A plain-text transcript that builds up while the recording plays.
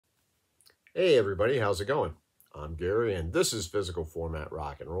Hey everybody, how's it going? I'm Gary and this is Physical Format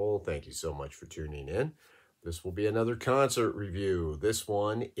Rock and Roll. Thank you so much for tuning in. This will be another concert review. This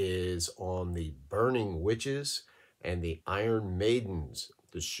one is on the Burning Witches and the Iron Maidens.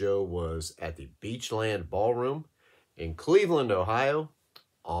 The show was at the Beachland Ballroom in Cleveland, Ohio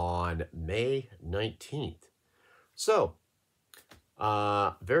on May 19th. So,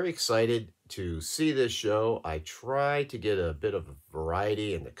 very excited to see this show. I try to get a bit of a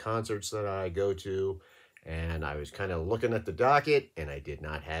variety in the concerts that I go to, and I was kind of looking at the docket, and I did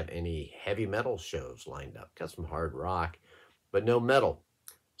not have any heavy metal shows lined up. Got some hard rock, but no metal.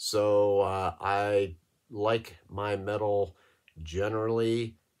 So I like my metal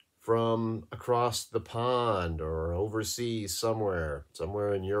generally from across the pond or overseas somewhere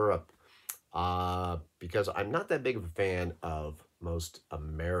in Europe because I'm not that big of a fan of most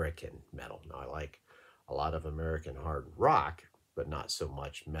American metal. Now, I like a lot of American hard rock, but not so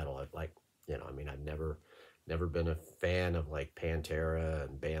much metal. I like, I've never been a fan of like Pantera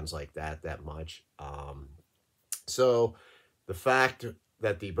and bands like that much. So the fact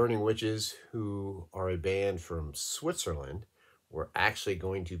that the Burning Witches, who are a band from Switzerland, were actually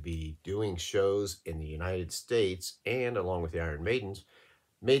going to be doing shows in the United States and along with the Iron Maidens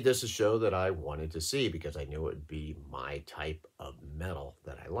made this a show that I wanted to see because I knew it would be my type of metal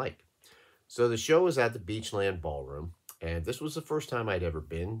that I like. So the show was at the Beachland Ballroom, and this was the first time I'd ever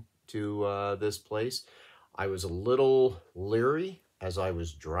been to this place. I was a little leery as I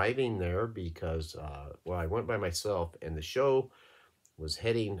was driving there because, I went by myself, and the show was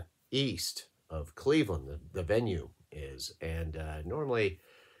heading east of Cleveland, the venue is, and normally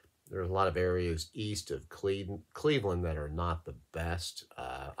there's a lot of areas east of Cleveland that are not the best.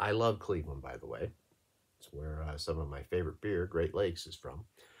 I love Cleveland, by the way. It's where some of my favorite beer, Great Lakes, is from.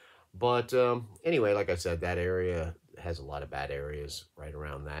 But anyway, like I said, that area has a lot of bad areas right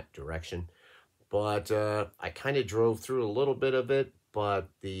around that direction. But I kind of drove through a little bit of it, but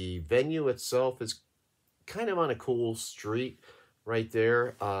the venue itself is kind of on a cool street right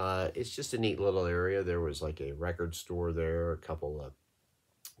there. It's just a neat little area. There was like a record store there, a couple of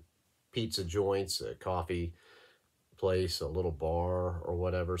pizza joints, a coffee place, a little bar or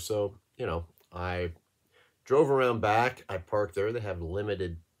whatever. So, I drove around back. I parked there. They have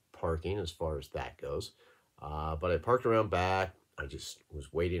limited parking as far as that goes. But I parked around back. I just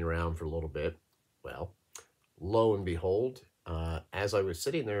was waiting around for a little bit. Well, lo and behold, as I was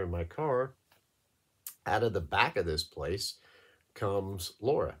sitting there in my car, out of the back of this place comes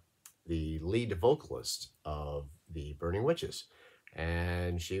Laura, the lead vocalist of the Burning Witches.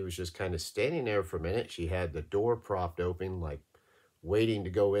 And she was just kind of standing there for a minute. She had the door propped open, like waiting to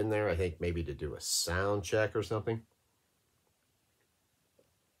go in there, I think maybe to do a sound check or something.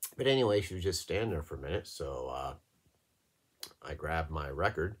 But anyway, she was just standing there for a minute. So I grabbed my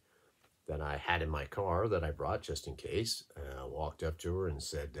record that I had in my car that I brought just in case. Walked up to her and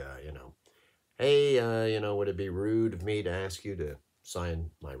said, hey, would it be rude of me to ask you to sign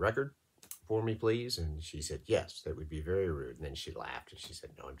my record for me, please? And she said, yes, that would be very rude. And then she laughed and she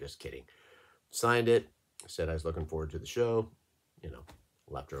said, no, I'm just kidding. Signed it, said I was looking forward to the show,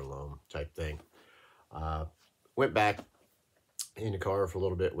 left her alone type thing. Went back in the car for a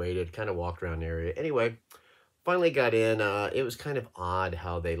little bit, waited, kind of walked around the area. Anyway, finally got in. It was kind of odd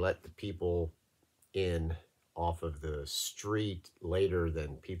how they let the people in off of the street later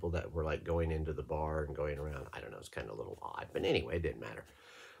than people that were like going into the bar and going around. I don't know, it's kind of a little odd, but anyway, it didn't matter.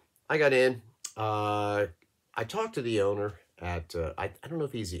 I got in. I talked to the owner at, I don't know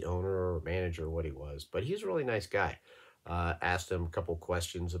if he's the owner or manager or what he was, but he's a really nice guy. Asked him a couple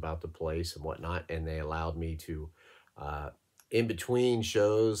questions about the place and whatnot, and they allowed me to, in between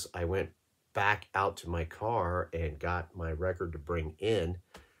shows, I went back out to my car and got my record to bring in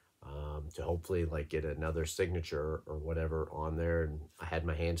to hopefully like get another signature or whatever on there. And I had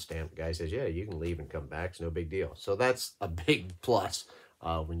my hand stamped. The guy says, yeah, you can leave and come back. It's no big deal. So that's a big plus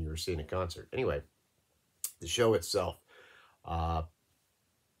when you were seeing a concert. Anyway, the show itself,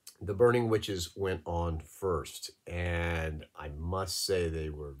 the Burning Witches went on first, and I must say they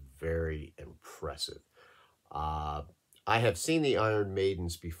were very impressive. I have seen the Iron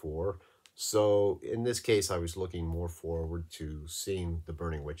Maidens before, so in this case, I was looking more forward to seeing the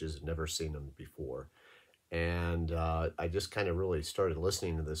Burning Witches. I'd never seen them before, and I just kind of really started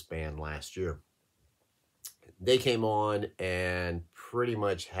listening to this band last year. They came on and pretty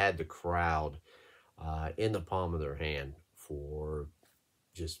much had the crowd in the palm of their hand for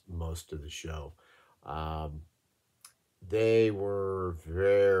just most of the show. They were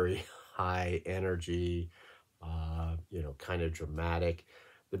very high energy, kind of dramatic.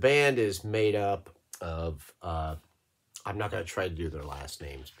 The band is made up of I'm not going to try to do their last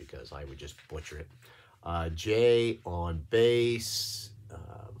names because I would just butcher it. Jay on bass.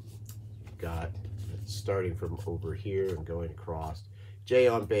 Got starting from over here and going across. Jay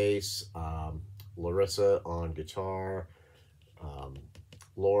on bass. Larissa on guitar.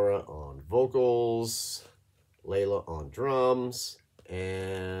 Laura on vocals. Layla on drums.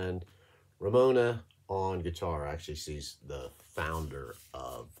 And Ramona on guitar. Actually, she's the founder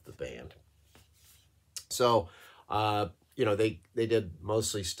of the band. So, you know, they did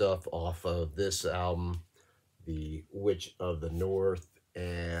mostly stuff off of this album, The Witch of the North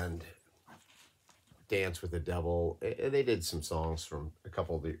and Dance with the Devil. They did some songs from a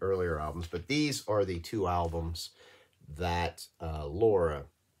couple of the earlier albums, but these are the two albums that Laura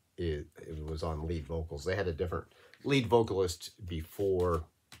was on lead vocals. They had a different lead vocalist before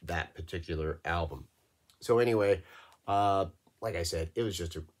that particular album. So anyway, like I said, it was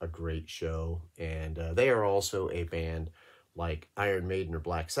just a great show. And they are also a band like Iron Maiden or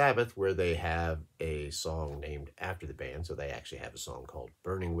Black Sabbath, where they have a song named after the band. So they actually have a song called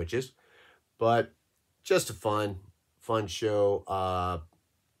Burning Witches. But just a fun show.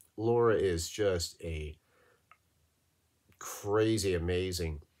 Laura is just a crazy,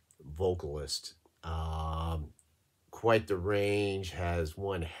 amazing vocalist. Quite the range, has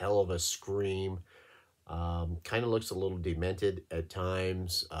one hell of a scream. Kind of looks a little demented at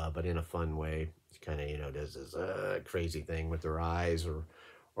times, but in a fun way. She kind of, you know, does this crazy thing with her eyes or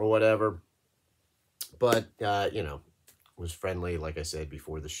whatever. But, you know, was friendly, like I said,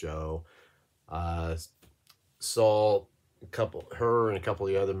 before the show. Saw her and a couple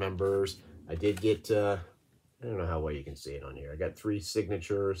of the other members. I did get, I don't know how well you can see it on here. I got 3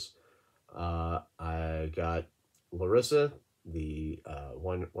 signatures. I got Larissa, the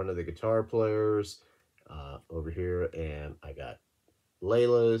one of the guitar players, over here, and I got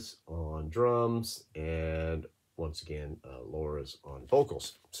Layla's on drums, and once again, Laura's on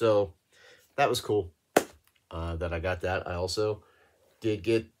vocals. So that was cool that I got that. I also did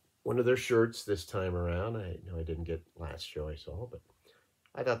get one of their shirts this time around. I know I didn't get last show I saw, but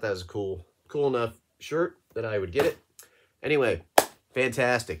I thought that was a cool enough shirt that I would get it. Anyway,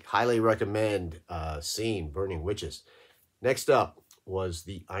 fantastic. Highly recommend seeing Burning Witches. Next up was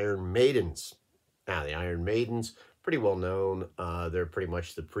the Iron Maidens. Now, the Iron Maidens, pretty well known. They're pretty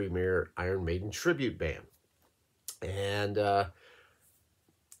much the premier Iron Maiden tribute band. And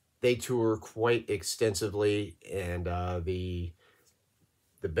they tour quite extensively. And the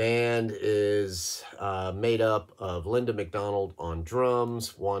band is made up of Linda McDonald on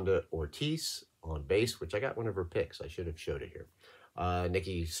drums, Wanda Ortiz on bass, which I got one of her picks. I should have showed it here.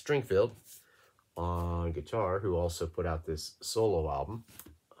 Nikki Stringfield on guitar, who also put out this solo album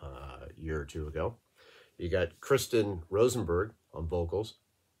a year or 2 ago. You got Kristen Rosenberg on vocals,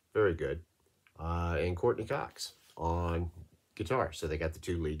 very good, and Courtney Cox on guitar. So they got the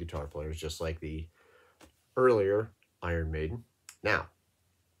 2 lead guitar players, just like the earlier Iron Maiden. Now,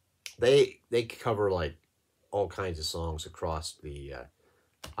 they cover like all kinds of songs across the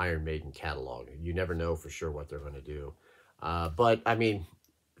Iron Maiden catalog. You never know for sure what they're going to do. But, I mean,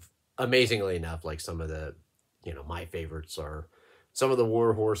 amazingly enough, like some of the, you know, my favorites are some of the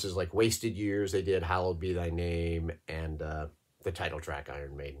War Horses, like Wasted Years. They did Hallowed Be Thy Name, and the title track,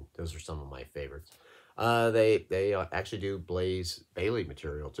 Iron Maiden. Those are some of my favorites. They actually do Blaze Bayley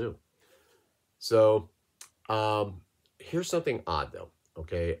material, too. So, here's something odd, though,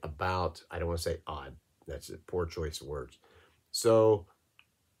 okay, about, I don't want to say odd. That's a poor choice of words. So,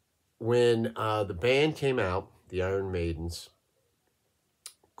 when the band came out, the Iron Maidens,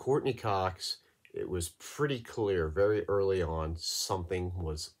 Courtney Cox, it was pretty clear very early on something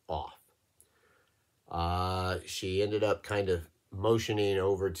was off. She ended up kind of motioning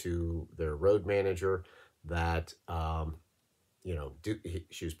over to their road manager that, you know,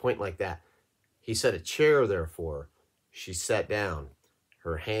 she was pointing like that. He set a chair there for her. She sat down.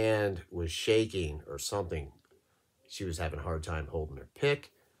 Her hand was shaking or something. She was having a hard time holding her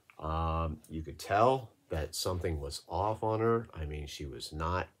pick. You could tell that something was off on her. I mean, she was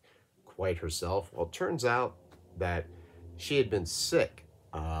not quite herself. Well, it turns out that she had been sick,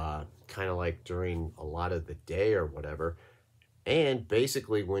 kind of like during a lot of the day or whatever. And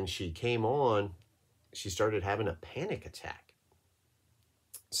basically when she came on, she started having a panic attack.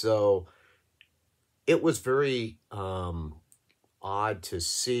 So it was very odd to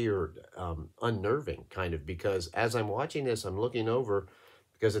see her, unnerving kind of, because as I'm watching this, I'm looking over,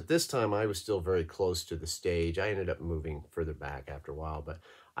 because at this time I was still very close to the stage. I ended up moving further back after a while, but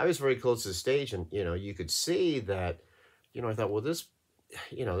I was very close to the stage, and, you know, you could see that, you know, I thought, well, this,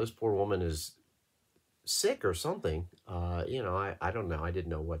 you know, this poor woman is sick or something. You know, I don't know. I didn't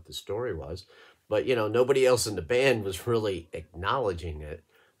know what the story was, But, you know, nobody else in the band was really acknowledging it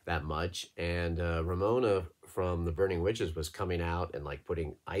that much. And Ramona from the Burning Witches was coming out and like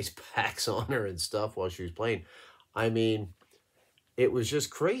putting ice packs on her and stuff while she was playing. I mean, it was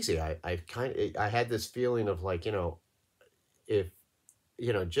just crazy. I had this feeling of like, you know, if,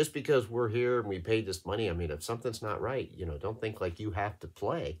 you know, just because we're here and we paid this money, I mean, if something's not right, you know, don't think like you have to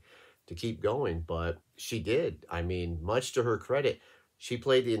play to keep going. But she did. I mean, much to her credit, she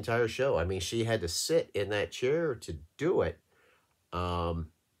played the entire show. I mean, she had to sit in that chair to do it. Um,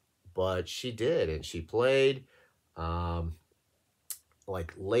 but she did, and she played. Um,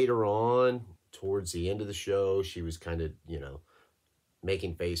 like later on, towards the end of the show, she was kind of, you know,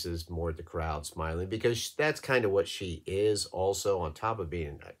 making faces more at the crowd, smiling, because that's kind of what she is also, on top of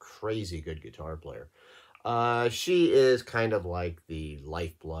being a crazy good guitar player. She is kind of like the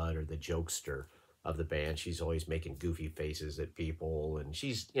lifeblood or the jokester of the band. She's always making goofy faces at people, and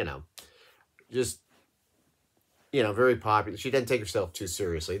she's, you know, just, you know, very popular. She doesn't take herself too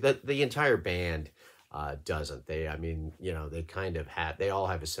seriously. The entire band doesn't. I mean, you know, they all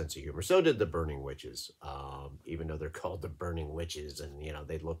have a sense of humor. So did the Burning Witches, even though they're called the Burning Witches, and, you know,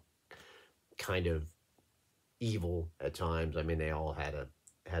 they look kind of evil at times. I mean, they all had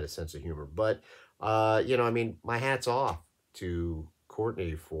a sense of humor. But, you know, I mean, my hat's off to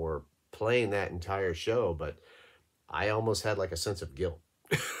Courtney for playing that entire show, but I almost had like a sense of guilt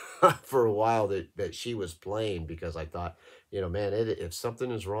for a while that she was playing, because I thought, you know, man, if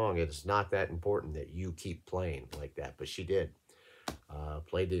something is wrong, it is not that important that you keep playing like that. But she did.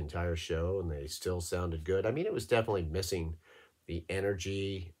 Played the entire show, and they still sounded good. I mean, it was definitely missing the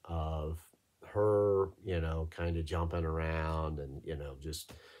energy of her, you know, kind of jumping around and, you know,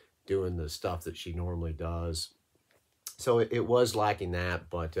 just doing the stuff that she normally does. So it was lacking that,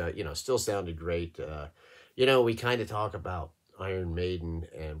 but, you know, still sounded great. You know, we kind of talk about Iron Maiden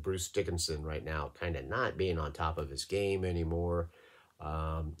and Bruce Dickinson right now kind of not being on top of his game anymore.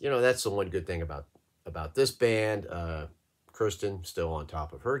 You know, that's the one good thing about this band. Kirsten still on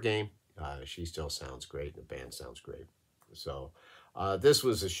top of her game. She still sounds great, and the band sounds great. So this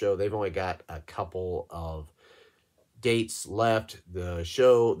was a show. They've only got a couple of dates left.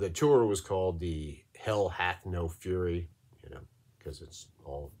 The tour was called the Hell Hath No Fury, you know, because it's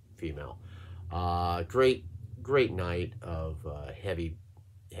all female. Great night of heavy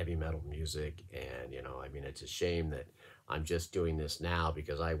metal music. And, you know, I mean, it's a shame that I'm just doing this now,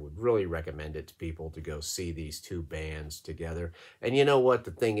 because I would really recommend it to people to go see these two bands together. And you know what the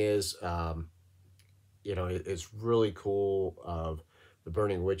thing is, you know, it's really cool of the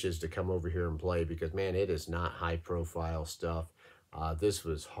Burning Witches to come over here and play, because, man, it is not high profile stuff. This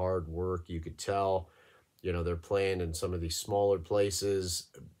was hard work. You could tell, you know, they're playing in some of these smaller places.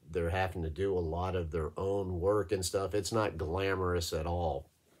 They're having to do a lot of their own work and stuff. It's not glamorous at all.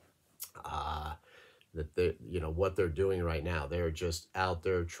 You know, what they're doing right now, they're just out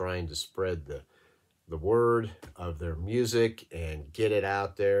there trying to spread the word of their music and get it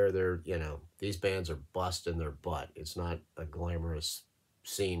out there. You know, these bands are busting their butt. It's not a glamorous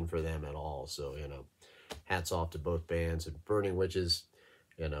scene for them at all. So, you know, hats off to both bands. And Burning Witches,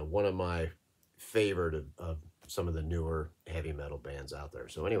 you know, one of my favorite of some of the newer heavy metal bands out there.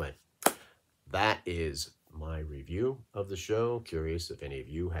 So anyway, that is my review of the show. Curious if any of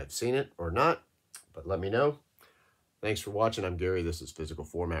you have seen it or not, but let me know. Thanks for watching. I'm Gary. This is Physical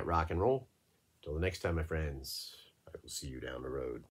Format Rock and Roll. Till the next time, my friends, I will see you down the road.